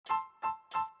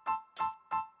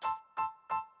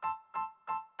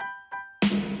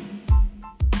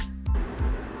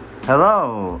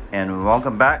Hello, and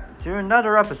welcome back to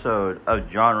another episode of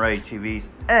JRTV's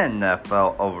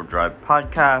NFL Overdrive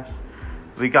podcast.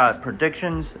 We got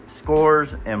predictions,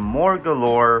 scores, and more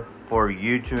galore for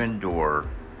you to endure.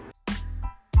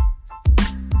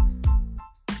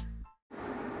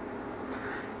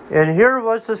 And here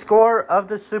was the score of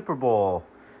the Super Bowl.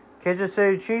 Kansas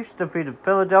City Chiefs defeated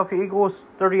Philadelphia Eagles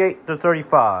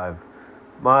 38-35.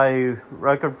 My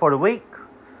record for the week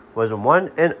was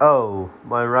 1-0.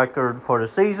 My record for the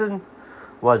season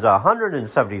was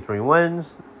 173 wins,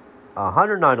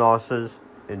 109 losses,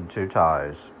 and 2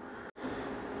 ties.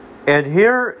 And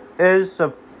here is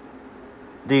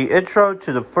the intro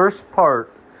to the first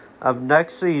part of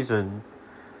next season.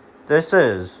 This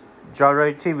is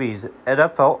JRTV's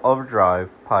NFL Overdrive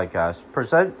podcast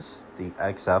presents the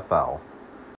XFL.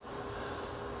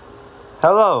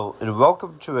 Hello, and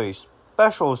welcome to a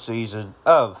special season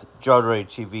of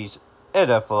JRTV's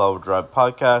NFL Overdrive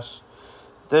podcast.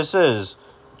 This is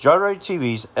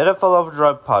JRTV's NFL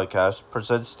Overdrive podcast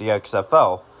presents the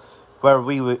XFL, where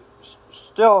we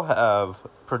still have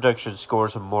prediction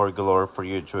scores and more galore for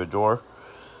you to adore,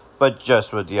 but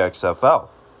just with the XFL.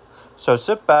 So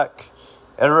sit back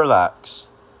and relax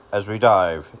as we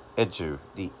dive into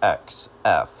the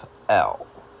XFL.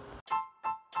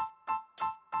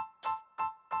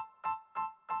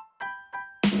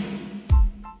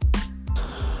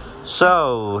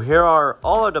 So, here are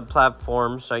all of the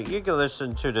platforms that you can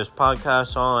listen to this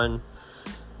podcast on.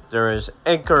 There is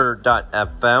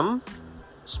Anchor.fm,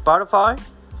 Spotify,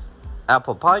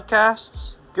 Apple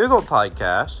Podcasts, Google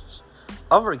Podcasts,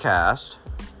 Overcast,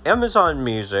 Amazon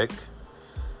Music,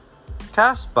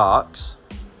 Castbox,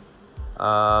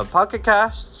 Pocket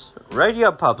Casts,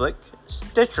 Radio Public,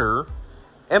 Stitcher,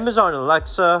 Amazon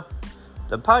Alexa,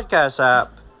 the Podcast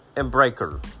app, and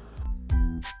Breaker.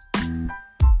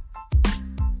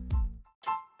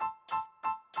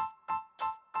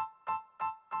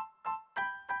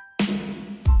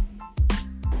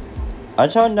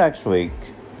 Until next week,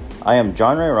 I am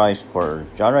John Ray Rice for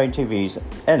JRTV's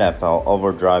NFL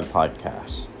Overdrive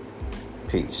podcast.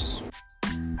 Peace.